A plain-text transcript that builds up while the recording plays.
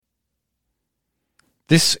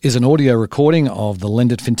This is an audio recording of the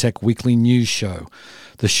Lendit Fintech Weekly News Show.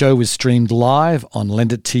 The show is streamed live on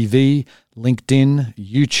Lendit TV, LinkedIn,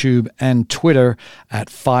 YouTube, and Twitter at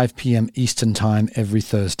 5 p.m. Eastern Time every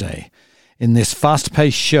Thursday. In this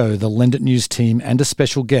fast-paced show, the Lendit News team and a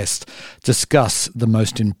special guest discuss the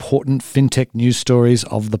most important fintech news stories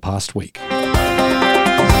of the past week.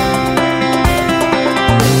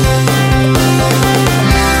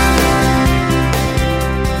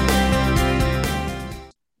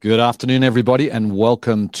 Good afternoon, everybody, and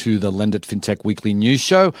welcome to the Lendit Fintech Weekly News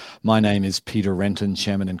Show. My name is Peter Renton,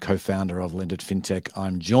 Chairman and Co-founder of Lendit Fintech.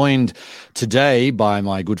 I'm joined today by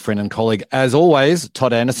my good friend and colleague, as always,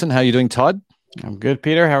 Todd Anderson. How are you doing, Todd? I'm good,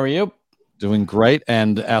 Peter. How are you? Doing great.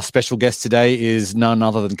 And our special guest today is none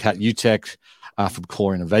other than Kat Utek from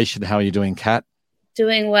Core Innovation. How are you doing, Kat?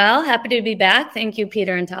 Doing well. Happy to be back. Thank you,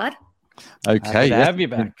 Peter and Todd. Okay, to have you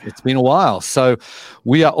back. It's been a while. So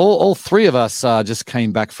we are all three of us just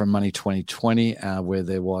came back from Money 2020, where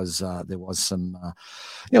there was some,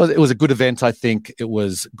 it was a good event. I think it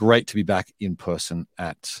was great to be back in person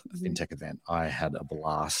at a fintech event. I had a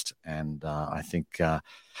blast, and I think I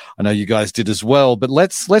know you guys did as well. But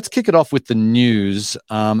let's kick it off with the news,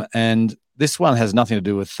 and this one has nothing to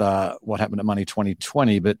do with what happened at Money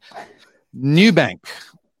 2020, but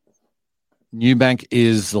Nubank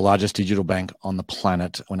is the largest digital bank on the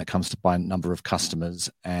planet when it comes to by number of customers,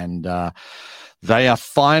 and they're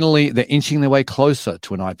inching their way closer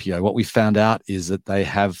to an IPO. What we found out is that they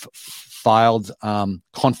have filed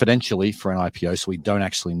confidentially for an IPO, so we don't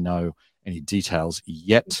actually know any details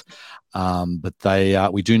yet. But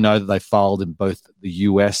we do know that they filed in both the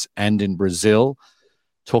US and in Brazil,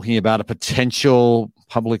 talking about a potential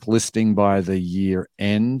public listing by the year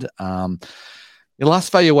end. The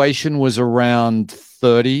last valuation was around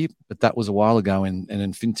 30, but that was a while ago. And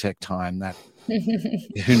in fintech time, that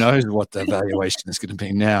who knows what the valuation is going to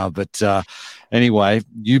be now. But anyway,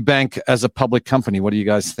 Nubank as a public company, what do you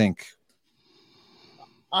guys think?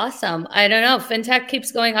 Awesome. I don't know. Fintech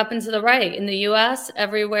keeps going up and to the right in the US,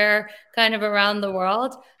 everywhere, kind of around the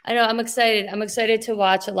world. I know I'm excited. I'm excited to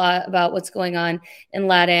watch a lot about what's going on in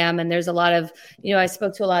LATAM. And there's a lot of, I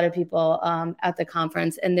spoke to a lot of people at the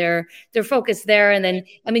conference, and they're focused there. And then,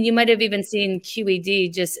 you might have even seen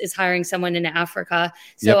QED just is hiring someone in Africa.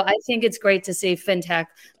 So yep. I think it's great to see fintech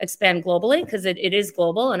expand globally, because it is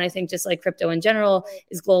global. And I think just like crypto in general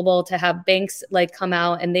is global, to have banks come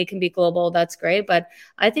out and they can be global, that's great. But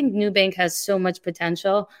I think Nubank has so much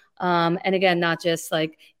potential. And again, not just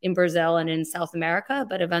in Brazil and in South America,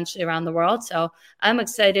 but eventually around the world. So I'm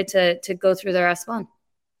excited to go through their S1.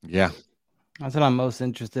 Yeah. That's what I'm most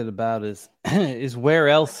interested about is where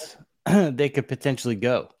else they could potentially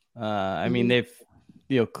go. They've,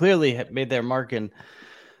 clearly made their mark in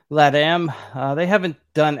LATAM. They haven't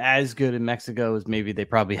done as good in Mexico as maybe they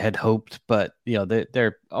probably had hoped, but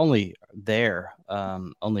they're only there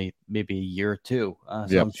only maybe a year or two.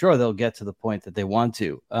 So I'm sure they'll get to the point that they want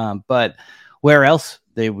to. But where else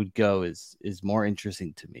they would go is more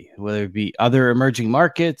interesting to me, whether it be other emerging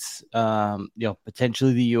markets,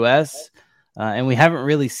 potentially the US. And we haven't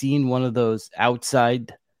really seen one of those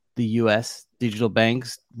outside the US digital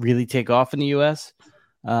banks really take off in the US.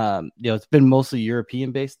 It's been mostly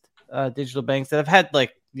European-based digital banks that have had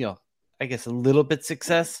I guess a little bit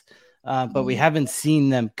success, but we haven't seen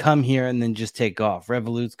them come here and then just take off.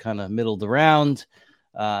 Revolut's kind of middled around.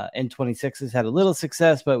 N26 has had a little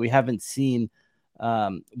success, but we haven't seen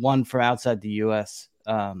one from outside the U.S.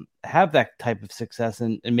 Have that type of success,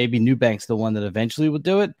 and maybe Nubank's the one that eventually will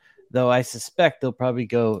do it, though I suspect they'll probably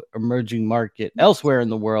go emerging market elsewhere in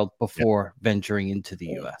the world before venturing into the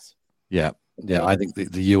U.S. Yeah, I think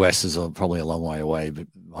the US is probably a long way away, but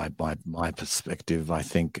my perspective, I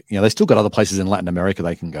think, they still got other places in Latin America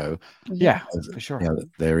they can go. Yeah, for sure.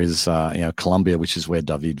 There is, Colombia, which is where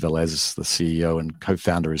David Velez, the CEO and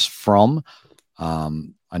co-founder, is from.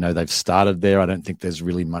 I know they've started there. I don't think there's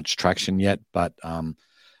really much traction yet, but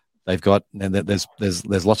they've got, there's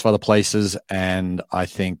lots of other places, and I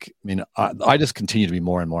think, I just continue to be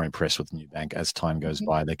more and more impressed with Nubank as time goes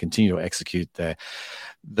by. They continue to execute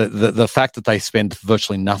the fact that they spend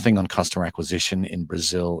virtually nothing on customer acquisition in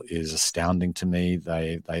Brazil is astounding to me.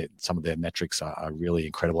 They some of their metrics are really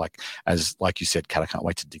incredible. Like you said, Kat, I can't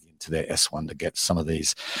wait to dig into their S1 to get some of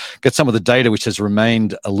the data which has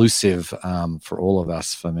remained elusive for all of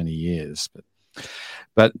us for many years.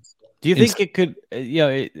 But do you think it could,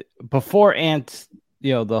 before Ant,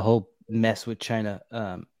 the whole mess with China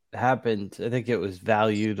happened, I think it was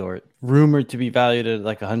valued or rumored to be valued at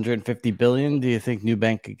 $150 billion. Do you think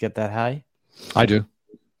Nubank could get that high? I do.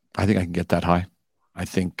 I think I can get that high. I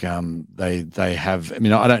think they have. I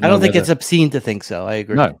mean, I don't know. I don't think it's obscene to think so. I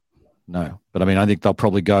agree. No. But I mean, I think they'll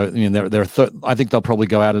probably go. I mean, I think they'll probably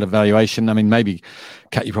go out at a valuation. I mean, maybe,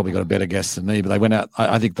 Kat, you probably got a better guess than me, but they went out.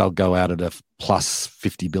 I think they'll go out at a plus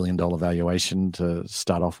 $50 billion valuation to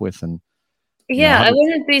start off with, and yeah, I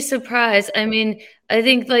wouldn't be surprised. I mean, I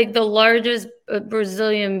think like the largest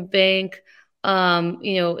Brazilian bank,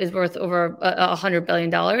 is worth over $100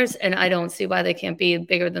 billion, and I don't see why they can't be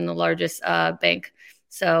bigger than the largest bank.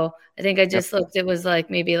 So I think I just looked; it was like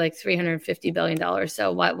maybe like $350 billion.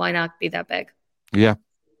 So why not be that big? Yeah,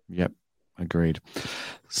 yep, agreed.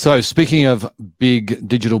 So speaking of big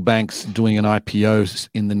digital banks doing an IPO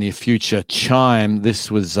in the near future, Chime. This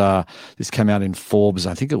came out in Forbes.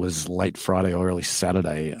 I think it was late Friday or early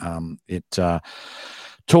Saturday.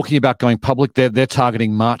 Talking about going public. They're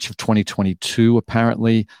targeting March of 2022.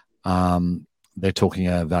 Apparently, they're talking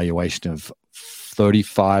a valuation of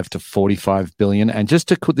 35 to 45 billion. And just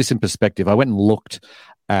to put this in perspective, I went and looked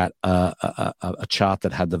at a chart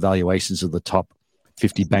that had the valuations of the top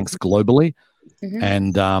 50 banks globally. Mm-hmm.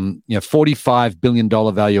 And $45 billion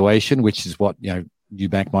valuation, which is what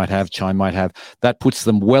Nubank might have, Chime might have, that puts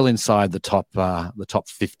them well inside the top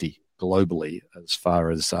 50 globally as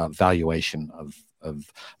far as valuation of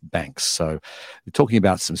banks. So you're talking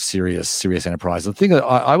about some serious enterprise. The thing that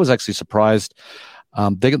I was actually surprised,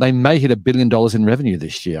 they may hit $1 billion in revenue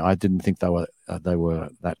this year. I didn't think they were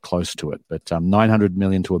that close to it, but $900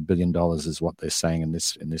 million to $1 billion is what they're saying in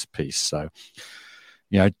this piece. So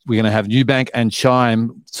we're going to have Nubank and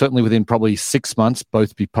Chime certainly within probably 6 months,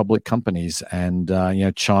 both be public companies. And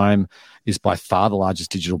Chime is by far the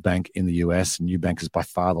largest digital bank in the US, and Nubank is by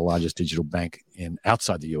far the largest digital bank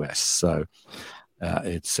outside the US. So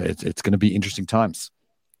it's going to be interesting times.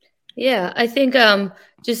 Yeah, I think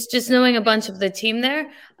just knowing a bunch of the team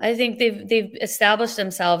there, I think they've established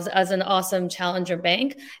themselves as an awesome challenger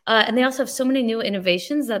bank, and they also have so many new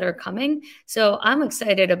innovations that are coming. So I'm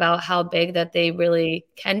excited about how big that they really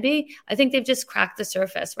can be. I think they've just cracked the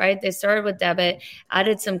surface, right? They started with debit,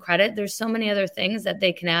 added some credit. There's so many other things that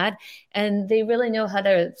they can add, and they really know how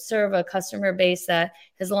to serve a customer base that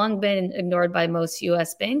has long been ignored by most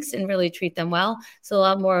U.S. banks and really treat them well. So a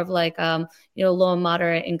lot more of like low and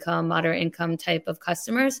moderate income type of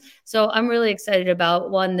customers. So I'm really excited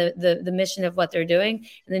about one, the mission of what they're doing,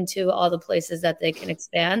 and then two, all the places that they can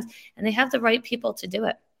expand, and they have the right people to do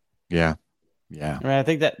it. Yeah. Right, I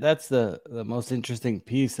think that's the most interesting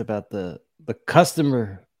piece about the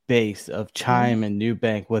customer base of Chime and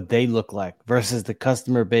Nubank, what they look like versus the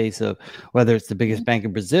customer base of whether it's the biggest bank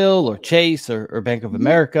in Brazil or Chase or Bank of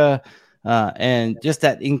America, and just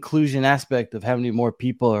that inclusion aspect of how many more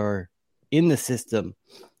people are in the system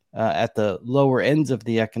at the lower ends of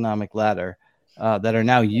the economic ladder that are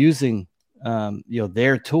now using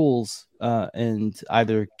their tools and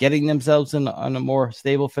either getting themselves on a more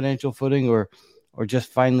stable financial footing or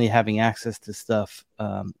just finally having access to stuff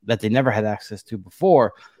that they never had access to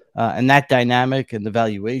before. And that dynamic and the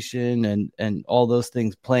valuation and all those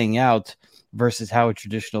things playing out versus how a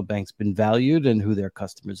traditional bank's been valued and who their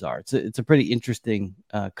customers are. It's a pretty interesting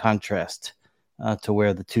contrast to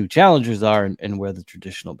where the two challengers are and where the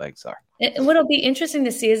traditional banks are. And what'll be interesting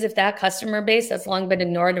to see is if that customer base that's long been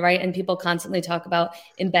ignored, right? And people constantly talk about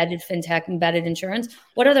embedded fintech, embedded insurance.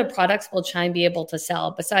 What other products will Chime be able to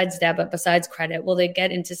sell besides debit, besides credit? Will they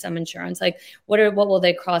get into some insurance? Like what will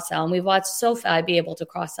they cross sell? And we've watched SoFi be able to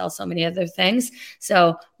cross sell so many other things.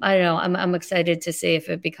 So I don't know. I'm excited to see if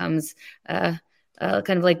it becomes kind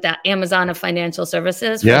of like that Amazon of financial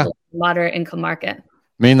services for the moderate income market.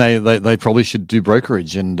 I mean, they probably should do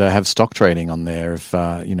brokerage and have stock trading on there. If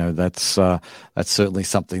that's certainly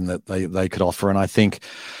something that they could offer. And I think,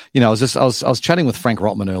 I was chatting with Frank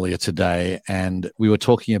Rotman earlier today, and we were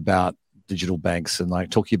talking about digital banks and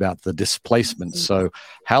like talking about the displacement. So,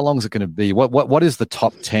 how long is it going to be? What is the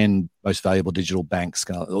top 10 most valuable digital banks,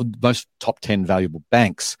 most top 10 valuable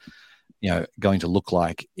banks, going to look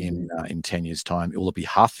like in 10 years' time? Will it be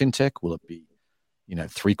half fintech? Will it be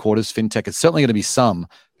 3/4 fintech? It's certainly going to be some,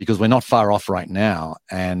 because we're not far off right now.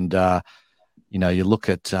 And you look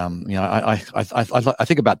at I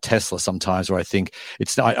think about Tesla sometimes, where I think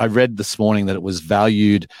I read this morning that it was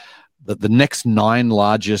valued that the next 9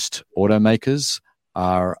 largest automakers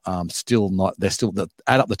are add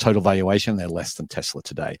up the total valuation, they're less than Tesla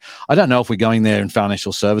today. I don't know if we're going there in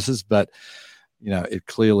financial services, but it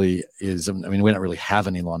clearly is. I mean, we don't really have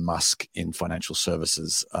an Elon Musk in financial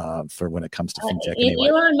services for when it comes to fintech. Anyway.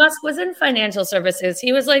 Elon Musk was in financial services.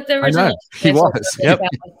 He was like the original. I know. He was. Yep.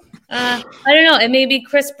 I don't know. And maybe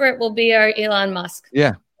Chris Britt will be our Elon Musk.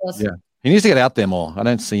 Yeah. Awesome. Yeah. He needs to get out there more. I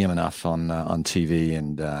don't see him enough on TV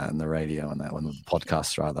and the radio and that one, the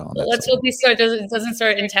podcast rather. Well, let's hope he doesn't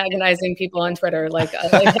start antagonizing people on Twitter.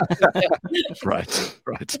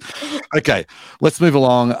 Right. Okay, let's move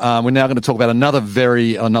along. We're now going to talk about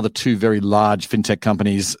another two very large fintech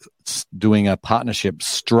companies doing a partnership,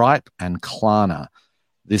 Stripe and Klarna.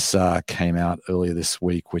 This came out earlier this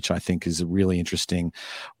week, which I think is really interesting.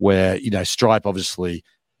 Where Stripe, obviously,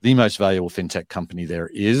 the most valuable fintech company there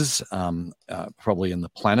is, probably in the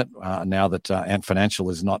planet, now that Ant Financial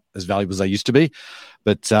is not as valuable as they used to be.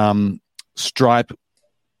 But Stripe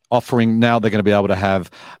offering, now they're going to be able to have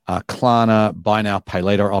Klarna buy now, pay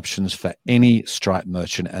later options for any Stripe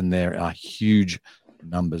merchant, and there are huge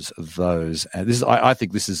numbers of those. And I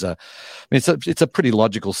think this is it's a pretty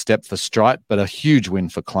logical step for Stripe, but a huge win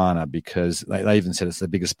for Klarna, because they even said it's the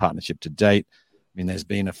biggest partnership to date. I mean, there's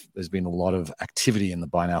been a lot of activity in the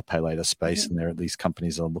buy now, pay later space, and these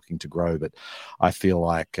companies are looking to grow. But I feel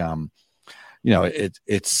like,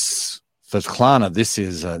 it's for Klarna. This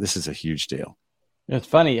is a huge deal. It's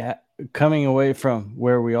funny coming away from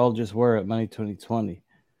where we all just were at Money 2020.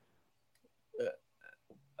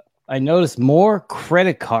 I noticed more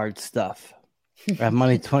credit card stuff at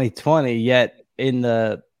Money 2020. Yet in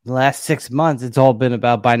the last 6 months, it's all been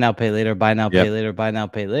about buy now, pay later, buy now, pay later, buy now,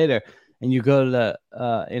 pay later. And you go to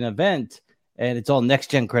an event, and it's all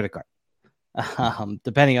next gen credit card.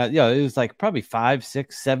 Depending on, it was like probably 5,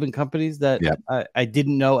 6, 7 companies that I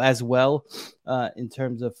didn't know as well in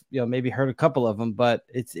terms of, maybe heard a couple of them. But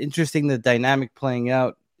it's interesting, the dynamic playing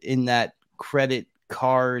out in that credit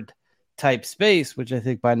card type space, which I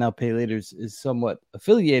think buy now, pay later is somewhat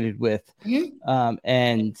affiliated with.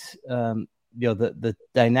 Mm-hmm. The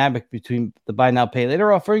dynamic between the buy now, pay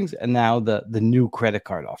later offerings and now the new credit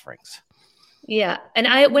card offerings. Yeah. And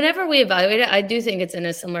whenever we evaluate it, I do think it's in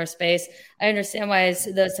a similar space. I understand why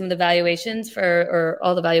some of the valuations or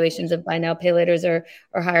all the valuations of buy now, pay laters are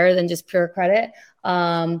higher than just pure credit.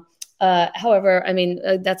 However, I mean,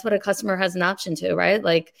 that's what a customer has an option to, right?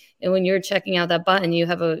 Like, and when you're checking out that button, you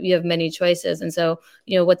have many choices. And so,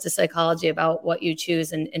 what's the psychology about what you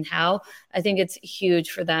choose and how? I think it's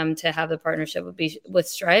huge for them to have the partnership with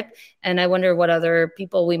Stripe. And I wonder what other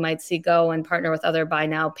people we might see go and partner with other buy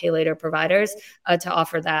now, pay later providers to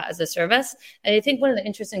offer that as a service. And I think one of the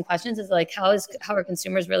interesting questions is like, how are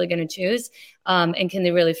consumers really going to choose? And can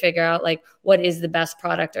they really figure out like what is the best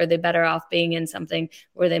product? Are they better off being in something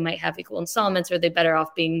where they might have equal installments? Or are they better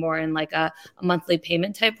off being more in like a monthly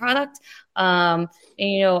payment type product? I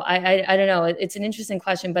don't know. It's an interesting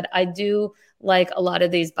question, but I do like a lot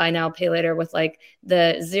of these buy now, pay later with like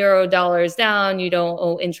the $0 down, you don't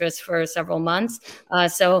owe interest for several months.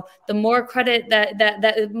 So the more credit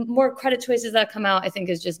that more credit choices that come out, I think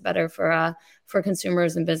is just better for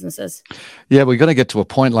consumers and businesses. Yeah, we're going to get to a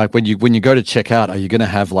point like when you go to check out, are you going to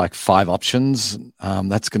have like 5 options?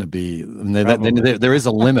 That's going to be there is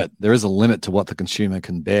a limit. There is a limit to what the consumer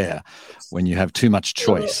can bear when you have too much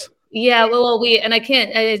choice. Yeah, well, I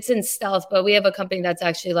can't. It's in stealth, but we have a company that's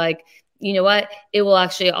actually like, you know what? It will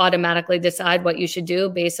actually automatically decide what you should do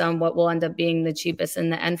based on what will end up being the cheapest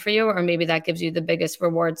in the end for you, or maybe that gives you the biggest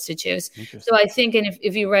rewards to choose. So I think, and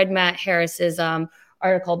if you read Matt Harris's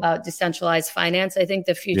article about decentralized finance, I think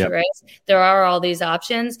the future is there are all these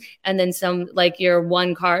options, and then some, like your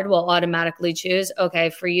one card will automatically choose,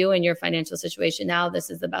 okay, for you and your financial situation now,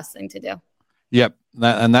 this is the best thing to do. Yep.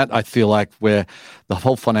 And that I feel like where the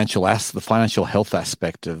whole financial health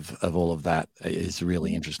aspect of all of that is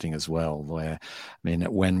really interesting as well. Where, I mean,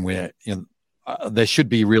 when we're, there should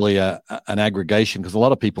be really an aggregation, because a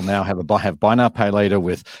lot of people now have buy now, pay later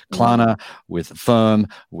with Klarna, with Firm,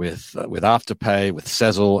 with Afterpay, with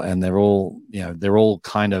Sezzle, and they're all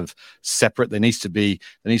kind of separate. There needs to be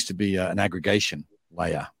an aggregation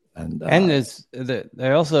layer, and there needs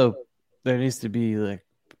to be like,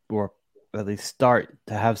 or at least start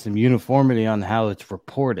to have some uniformity on how it's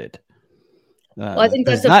reported. Well, I think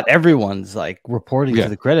that's not everyone's like reporting to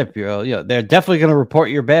the credit bureau. They're definitely going to report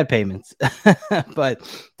your bad payments, but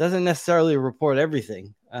doesn't necessarily report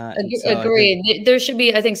everything. Agreed. There should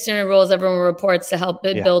be, I think, standard rules everyone reports to help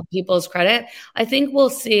build people's credit. I think we'll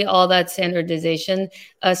see all that standardization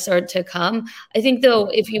start to come. I think, though,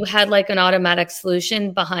 if you had like an automatic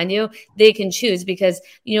solution behind you, they can choose, because,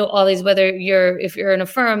 all these, if you're in a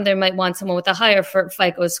firm, they might want someone with a higher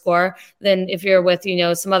FICO score than if you're with,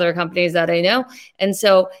 some other companies that I know. And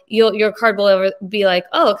so your card will be like,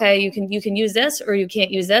 oh, okay, you can use this or you can't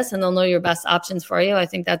use this, and they'll know your best options for you. I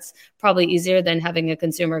think that's probably easier than having a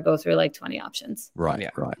consumer go through like 20 options. Right.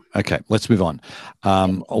 Okay, let's move on. I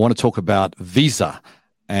want to talk about Visa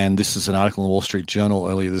and this is an article in the Wall Street Journal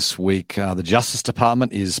earlier this week. The Justice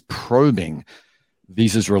Department is probing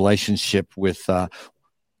Visa's relationship with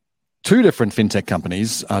two different fintech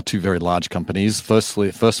companies, two very large companies.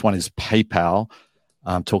 The first one is PayPal,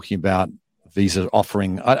 talking about Visa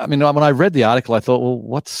offering. I mean, when I read the article, I thought, well,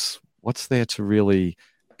 what's there to really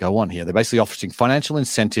go on here? They're basically offering financial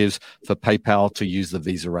incentives for PayPal to use the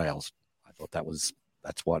Visa rails. I thought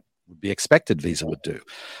that's what would be expected Visa would do.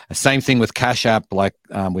 The same thing with Cash App,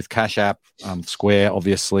 with Cash App, Square,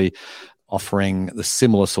 obviously offering the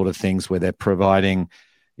similar sort of things where they're providing,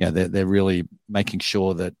 they're really making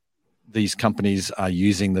sure that these companies are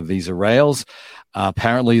using the Visa rails.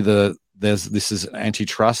 Apparently, this is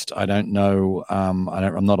antitrust. I don't know. I'm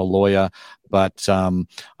not a lawyer, but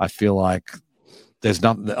I feel like there's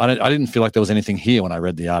not. I didn't feel like there was anything here when I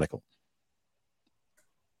read the article.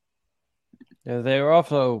 Yeah, they were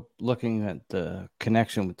also looking at the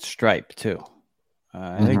connection with Stripe too.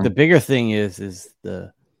 I think the bigger thing is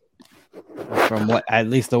from what, at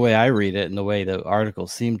least the way I read it and the way the article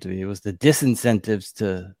seemed to be, it was the disincentives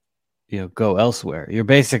to go elsewhere. You're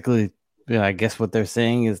basically, I guess what they're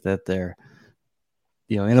saying is that they're,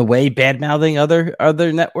 in a way, bad mouthing other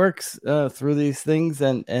networks through these things,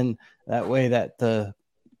 and that way that the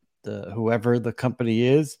whoever the company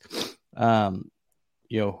is,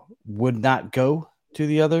 would not go to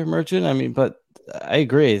the other merchant. I mean, but I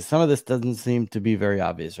agree. Some of this doesn't seem to be very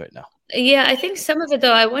obvious right now. Yeah, I think some of it,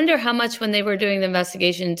 though, I wonder how much when they were doing the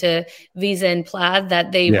investigation to Visa and Plaid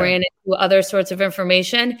that they ran into other sorts of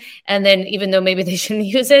information. And then even though maybe they shouldn't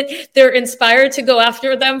use it, they're inspired to go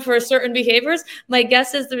after them for certain behaviors. My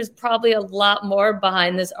guess is there's probably a lot more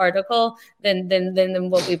behind this article than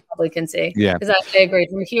what we probably can see. Yeah. Because I agree.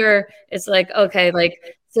 From here, it's like, okay,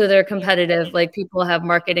 so they're competitive. Like people have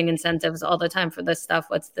marketing incentives all the time for this stuff.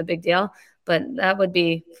 What's the big deal? But that would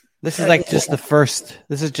be... This is just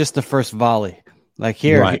the first volley. Like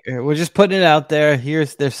here, we're just putting it out there.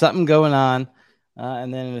 There's something going on.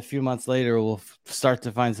 And then a few months later, we'll start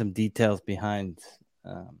to find some details behind.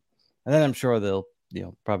 And then I'm sure they'll,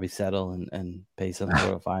 probably settle and pay some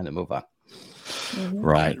sort of fine and move on.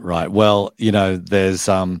 Right. Well, there's,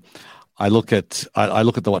 I look at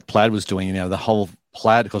what Plaid was doing, the whole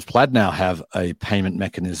Plaid, because Plaid now have a payment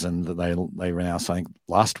mechanism that they announced, I think,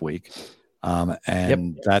 last week.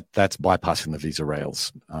 That's bypassing the Visa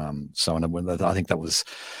rails. So I think that was,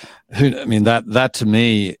 that to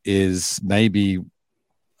me is maybe,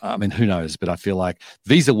 who knows? But I feel like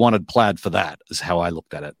Visa wanted Plaid for that. Is how I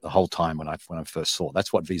looked at it the whole time when I first saw it.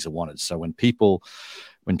 That's what Visa wanted. So when people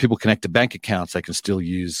connect to bank accounts, they can still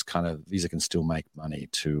use Visa can still make money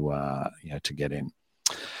to get in.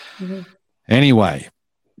 Mm-hmm. Anyway.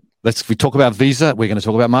 If we talk about Visa, we're going to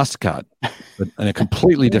talk about MasterCard, but in a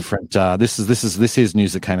completely different. This is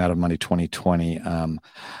news that came out of Money 2020.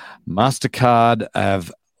 MasterCard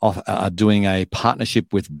are doing a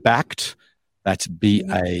partnership with Bakkt. That's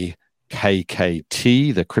BAKKT,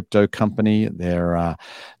 the crypto company.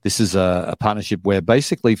 This is a partnership where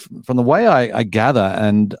basically, from the way I gather,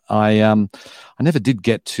 and I never did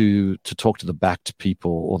get to talk to the Bakkt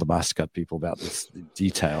people or the MasterCard people about this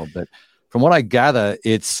detail, but. From what I gather,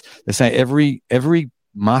 they're saying every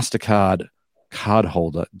MasterCard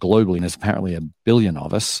cardholder globally, and there's apparently 1 billion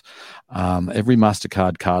of us, every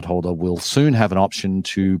MasterCard cardholder will soon have an option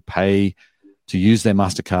to use their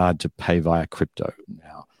MasterCard to pay via crypto.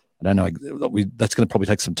 Now, I don't know, that's going to probably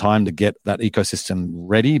take some time to get that ecosystem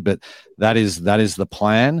ready, but that is the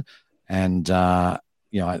plan. And, I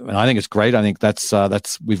think it's great. I think that's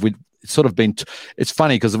it's sort of been, it's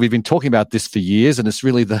funny because we've been talking about this for years, and it's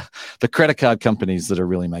really the credit card companies that are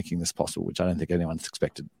really making this possible, which I don't think anyone's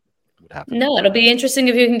expected would happen. No, it'll be interesting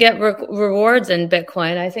if you can get rewards in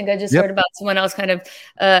Bitcoin. I think I just heard about someone else kind of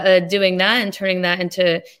doing that and turning that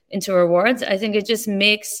into rewards. I think it just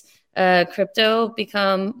makes crypto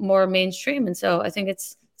become more mainstream. And so I think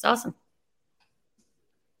it's awesome.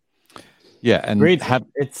 Yeah. And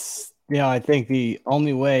it's, I think the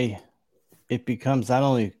only way it becomes not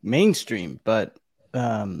only mainstream, but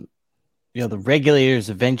the regulators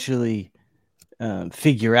eventually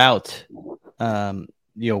figure out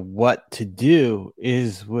what to do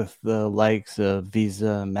is with the likes of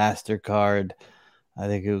Visa, MasterCard. I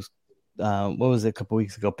think it was what was it a couple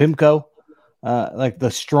weeks ago? PIMCO. Like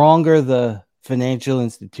the stronger the financial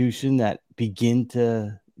institution that begin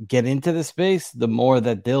to get into the space, the more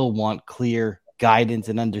that they'll want clear guidance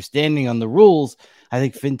and understanding on the rules. I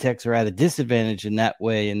think fintechs are at a disadvantage in that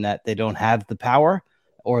way, in that they don't have the power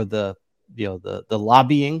or the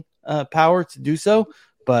lobbying power to do so.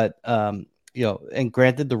 But and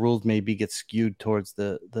granted, the rules maybe get skewed towards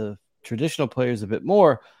the traditional players a bit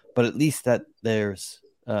more, but at least that there's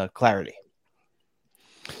clarity.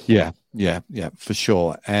 Yeah, for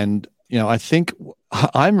sure. And I think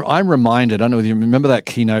I'm reminded. I don't know if you remember that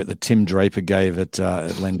keynote that Tim Draper gave at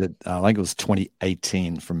Lend. I think it was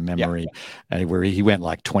 2018 from memory, where he went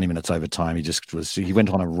like 20 minutes over time. He went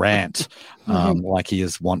on a rant, like he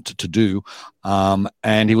is wont to do.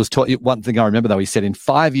 And he was one thing I remember though. He said, in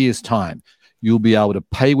 5 years' time, you'll be able to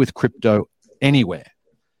pay with crypto anywhere.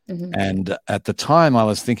 Mm-hmm. And at the time, I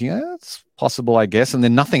was thinking, it's possible, I guess. And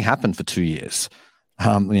then nothing happened for 2 years.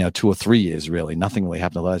 2 or 3 years, really. Nothing really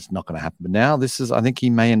happened. Although it's not going to happen. But now I think he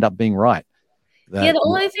may end up being right. The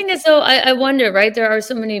only thing is, though, I wonder, right? There are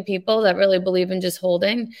so many people that really believe in just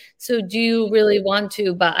holding. So do you really want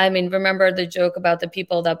to? But I mean, remember the joke about the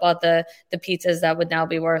people that bought the pizzas that would now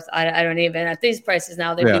be worth, I don't even, at these prices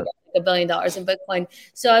now, they'd be worth $1 billion in Bitcoin.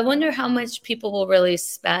 So I wonder how much people will really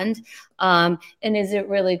spend. And is it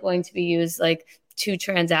really going to be used like to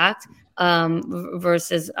transact?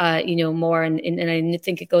 Versus, more. And I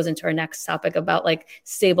think it goes into our next topic about like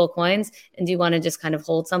stable coins. And do you want to just kind of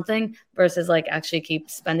hold something versus like actually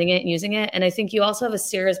keep spending it and using it? And I think you also have a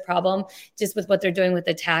serious problem just with what they're doing with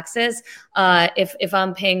the taxes. If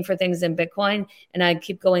I'm paying for things in Bitcoin and I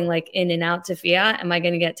keep going like in and out to fiat, am I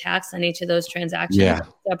going to get taxed on each of those transactions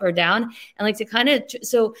up or down? And like to kind of,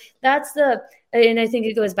 so that's and I think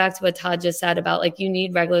it goes back to what Todd just said about like you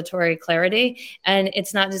need regulatory clarity, and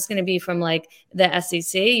it's not just going to be from like the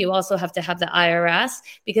SEC. You also have to have the IRS,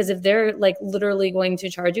 because if they're like literally going to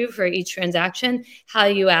charge you for each transaction, how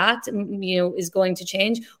you act, is going to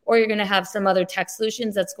change, or you're going to have some other tech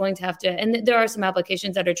solutions that's going to have to. And there are some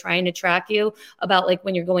applications that are trying to track you about like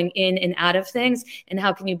when you're going in and out of things, and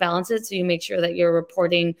how can you balance it so you make sure that you're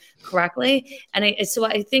reporting correctly. And so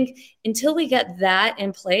I think until we get that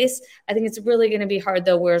in place, I think it's really going to be hard,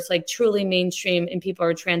 though, where it's like truly mainstream and people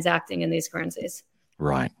are transacting in these currencies.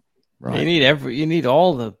 Right. You need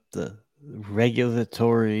all the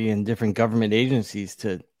regulatory and different government agencies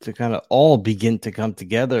to kind of all begin to come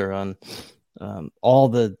together on all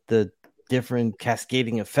the different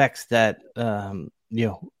cascading effects that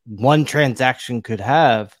one transaction could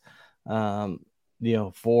have.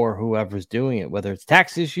 For whoever's doing it, whether it's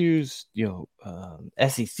tax issues,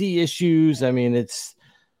 SEC issues. I mean,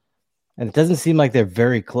 and it doesn't seem like they're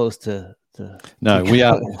very close to no, we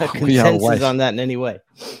are consensus on that in any way.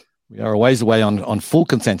 We are a ways away on full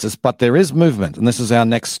consensus, but there is movement. And this is our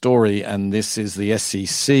next story. And this is the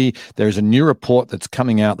SEC. There is a new report that's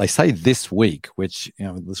coming out. They say this week, which,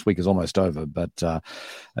 this week is almost over, but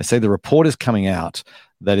they say the report is coming out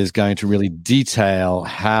that is going to really detail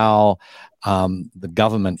how the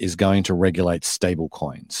government is going to regulate stable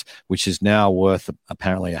coins, which is now worth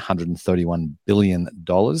apparently $131 billion,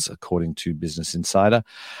 according to Business Insider.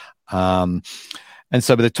 And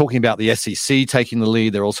so, but they're talking about the SEC taking the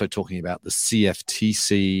lead. They're also talking about the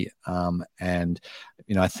CFTC. And,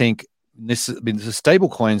 I think the stable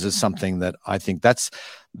coins is something that I think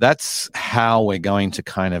that's how we're going to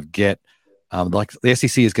kind of get, like the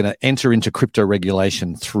SEC is going to enter into crypto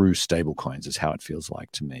regulation through stable coins, is how it feels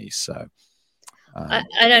like to me. So, I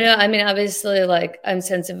don't know. I mean, obviously, like I'm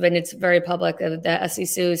sensitive, and it's very public that the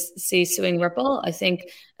SEC suing Ripple. I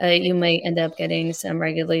think you might end up getting some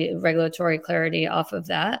regulatory clarity off of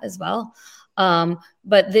that as well.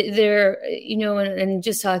 But they're, and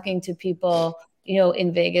just talking to people,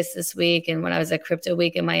 in Vegas this week, and when I was at Crypto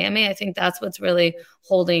Week in Miami, I think that's what's really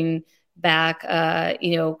holding back,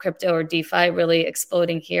 crypto or DeFi really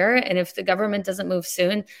exploding here. And if the government doesn't move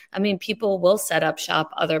soon, I mean, people will set up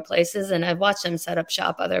shop other places, and I've watched them set up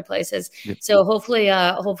shop other places. Yep. So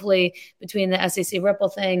hopefully between the SEC Ripple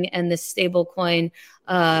thing and the stable coin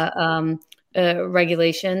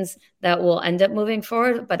regulations, that will end up moving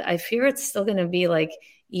forward. But I fear it's still going to be like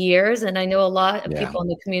years. And I know a lot of people in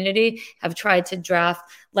the community have tried to draft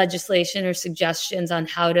legislation or suggestions on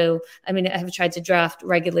have tried to draft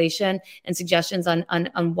regulation and suggestions on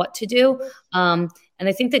what to do. And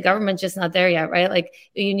I think the government's just not there yet, right? Like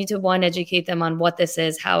you need to educate them on what this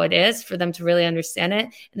is, how it is, for them to really understand it.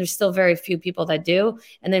 And there's still very few people that do.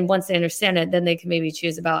 And then once they understand it, then they can maybe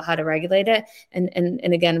choose about how to regulate it. And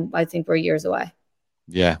again, I think we're years away.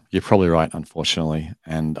 Yeah, you're probably right, unfortunately.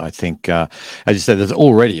 And I think, as you said, there's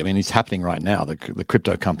already, it's happening right now. The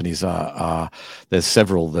crypto companies there's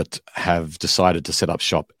several that have decided to set up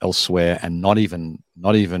shop elsewhere and not even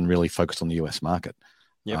really focused on the US market.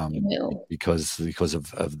 Because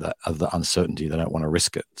of the uncertainty. They don't want to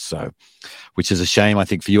risk it. So, which is a shame, I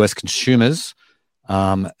think, for US consumers.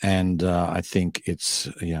 And I think it's,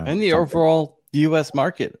 and the overall US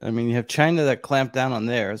market. I mean, you have China that clamped down on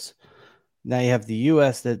theirs. Now you have the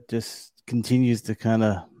U.S. that just continues to kind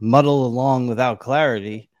of muddle along without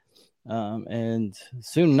clarity. And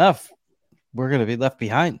soon enough, we're going to be left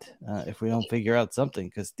behind if we don't figure out something,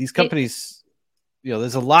 because these companies,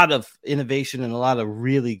 there's a lot of innovation and a lot of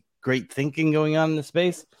really great thinking going on in the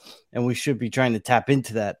space, and we should be trying to tap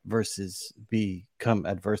into that versus become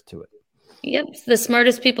adverse to it. Yep. The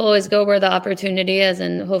smartest people always go where the opportunity is,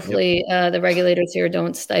 and hopefully the regulators here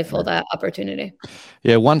don't stifle that opportunity.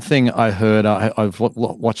 Yeah. One thing I heard, I've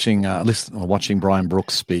watching Brian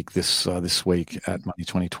Brooks speak this week at Money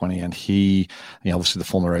 2020, and he, obviously the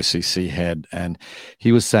former OCC head, and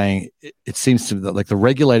he was saying it seems to like the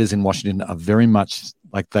regulators in Washington are very much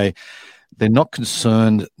like they're not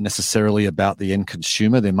concerned necessarily about the end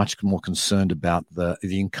consumer. They're much more concerned about the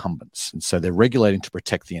incumbents. And so they're regulating to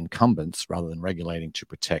protect the incumbents rather than regulating to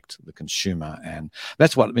protect the consumer. And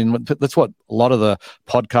that's what a lot of the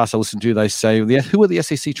podcasts I listen to, they say, who are the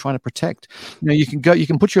SEC trying to protect? You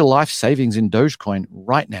can put your life savings in Dogecoin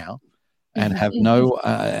right now and have no,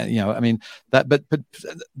 but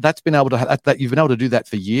that's been able to, that you've been able to do that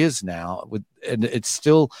for years now. And it's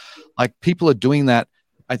still like people are doing that.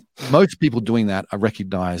 Most people doing that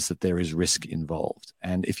recognize that there is risk involved,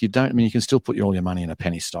 and if you don't, you can still put all your money in a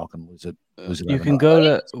penny stock and lose it. You can go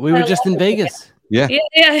to. We were just in Vegas. Yeah.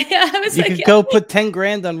 You could go put 10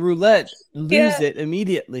 grand on roulette, lose it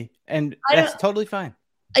immediately, and that's totally fine.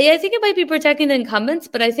 Yeah, I think it might be protecting the incumbents,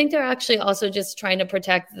 but I think they're actually also just trying to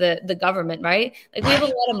protect the government, right? Like we have a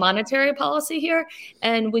lot of monetary policy here,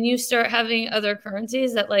 and when you start having other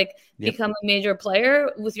currencies that become a major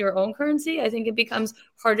player with your own currency, I think it becomes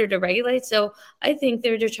harder to regulate. So I think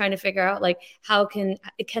they're just trying to figure out how can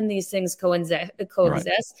these things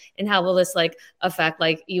coexist, and how will this affect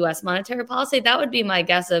U.S. monetary policy? That would be my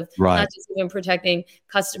guess of not just even protecting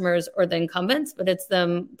customers or the incumbents, but it's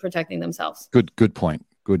them protecting themselves. Good point.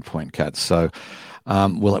 Good point, Kat. So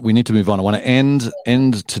we need to move on. I want to end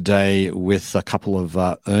today with a couple of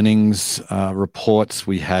earnings reports.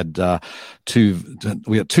 We had two.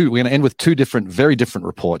 We're going to end with two very different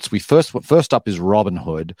reports. First up is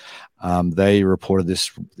Robinhood. They reported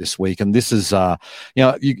this week, and this is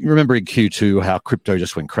you remember in Q2 how crypto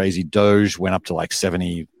just went crazy. Doge went up to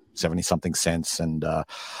 70 something cents, and ETH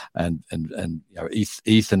and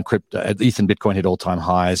Bitcoin hit all-time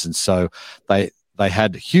highs, and so they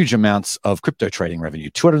had huge amounts of crypto trading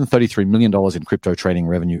revenue, $233 million in crypto trading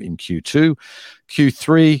revenue in Q2.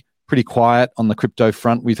 Q3, pretty quiet on the crypto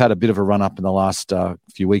front. We've had a bit of a run up in the last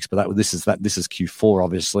few weeks, but this is Q4,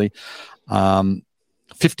 obviously.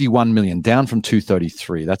 51 million, down from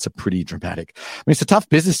 233. That's a pretty dramatic. It's a tough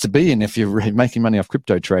business to be in if you're making money off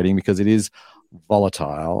crypto trading because it is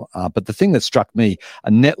volatile. But the thing that struck me,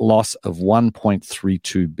 a net loss of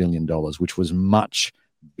 $1.32 billion, which was much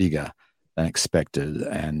bigger than expected.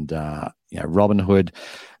 And Robinhood,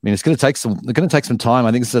 it's going to take some time.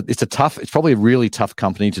 I think it's probably a really tough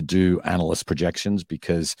company to do analyst projections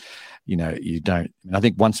because you don't. I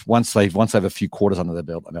think once they have a few quarters under their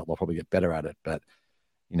belt, they'll probably get better at it. But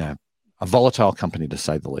a volatile company to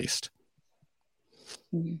say the least.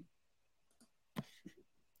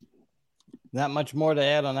 Not much more to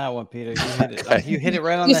add on that one, Peter. You hit it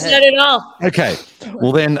right on the head. You said it all. Okay.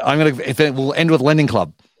 Well, then we'll end with Lending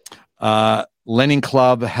Club. Lending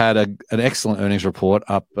Club had an excellent earnings report.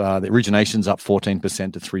 The originations up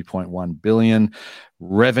 14% to 3.1 billion.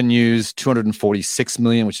 Revenues $246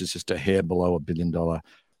 million, which is just a hair below $1 billion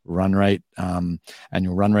run rate,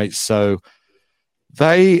 annual run rate. So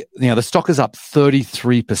the stock is up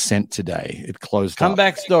 33% today. It closed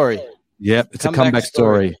comeback story. Yep, it's a comeback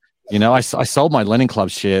story. I sold my Lending Club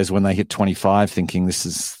shares when they hit 25, thinking this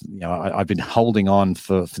is, I've been holding on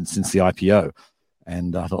since the IPO,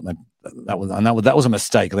 and I thought that was a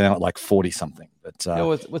mistake. They're at 40 something. But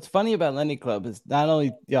what's funny about Lending Club is not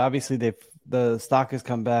only obviously the stock has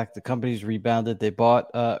come back, the company's rebounded, they bought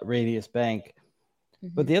Radius Bank,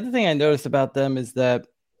 but the other thing I noticed about them is that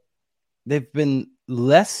they've been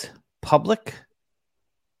less public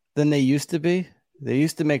than they used to be. They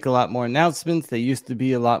used to make a lot more announcements. They used to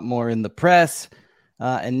be a lot more in the press.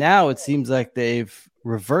 And now it seems like they've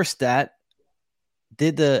reversed that,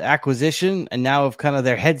 did the acquisition, and now have kind of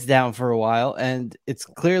their heads down for a while. And it's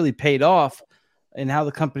clearly paid off in how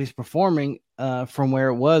the company's performing from where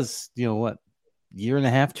it was, year and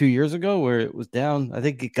a half, 2 years ago, where it was down. I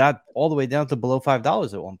think it got all the way down to below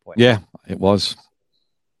 $5 at one point. Yeah, it was.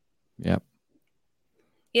 Yeah.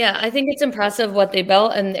 Yeah, I think it's impressive what they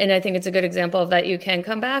built, and I think it's a good example of that you can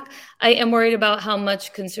come back. I am worried about how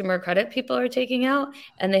much consumer credit people are taking out,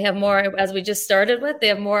 and they have more, as we just started with, they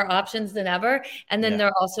have more options than ever. And then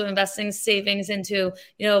they're also investing savings into,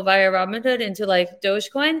 via Robinhood, into like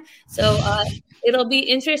Dogecoin. So it'll be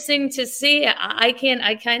interesting to see. I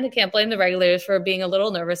kind of can't blame the regulators for being a little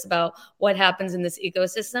nervous about what happens in this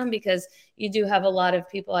ecosystem, because you do have a lot of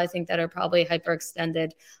people, I think, that are probably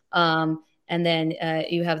hyperextended. And then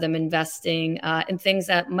you have them investing in things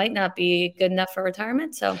that might not be good enough for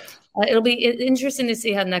retirement. So it'll be interesting to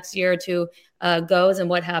see how next year or two goes, and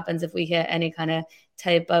what happens if we hit any kind of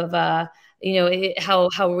type of, how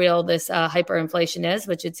real this hyperinflation is,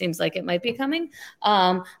 which it seems like it might be coming.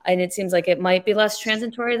 And it seems like it might be less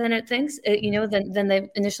transitory than it thinks, than they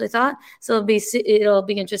initially thought. So it'll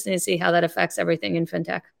be interesting to see how that affects everything in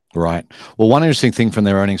fintech. Right. Well, one interesting thing from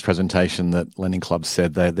their earnings presentation that Lending Club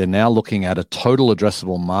said, they're now looking at a total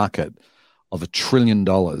addressable market of $1 trillion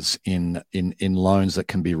in loans that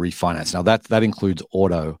can be refinanced. Now that includes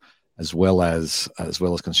auto as well as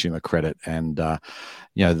consumer credit, and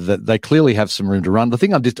they clearly have some room to run. The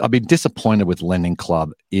thing I've been disappointed with Lending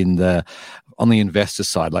Club on the investor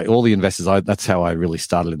side, like all the investors. That's how I really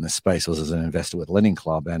started in this space, was as an investor with Lending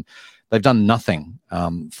Club, and they've done nothing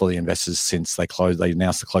for the investors since they closed. They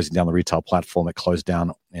announced the closing down the retail platform. It closed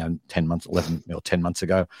down 10 months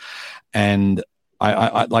ago, and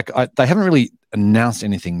they haven't really announced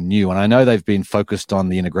anything new. And I know they've been focused on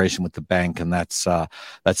the integration with the bank, and that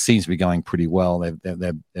seems to be going pretty well.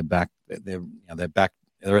 They're back. They're back.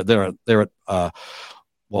 They're at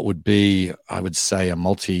what would be, I would say, a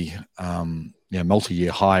multi-year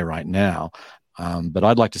high right now. But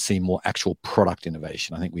I'd like to see more actual product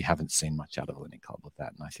innovation. I think we haven't seen much out of Lending Club with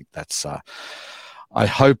that, and I think that's. I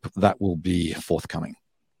hope that will be forthcoming.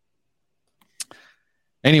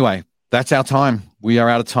 Anyway, that's our time. We are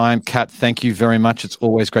out of time. Kat, thank you very much. It's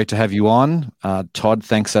always great to have you on. Todd,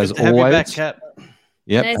 thanks as always. Have you back, Kat.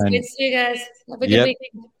 Yep. Nice to see you guys. Have a good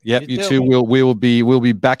weekend. Yep, you too. We'll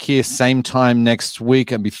be back here same time next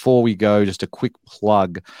week. And before we go, just a quick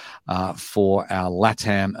plug for our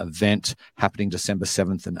LATAM event happening December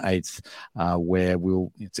 7th and 8th, where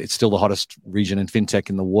it's still the hottest region in fintech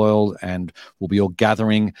in the world, and we'll be all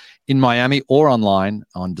gathering in Miami or online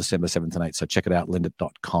on December 7th and 8th. So check it out,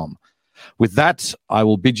 lendit.com. With that, I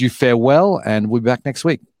will bid you farewell, and we'll be back next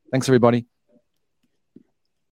week. Thanks, everybody.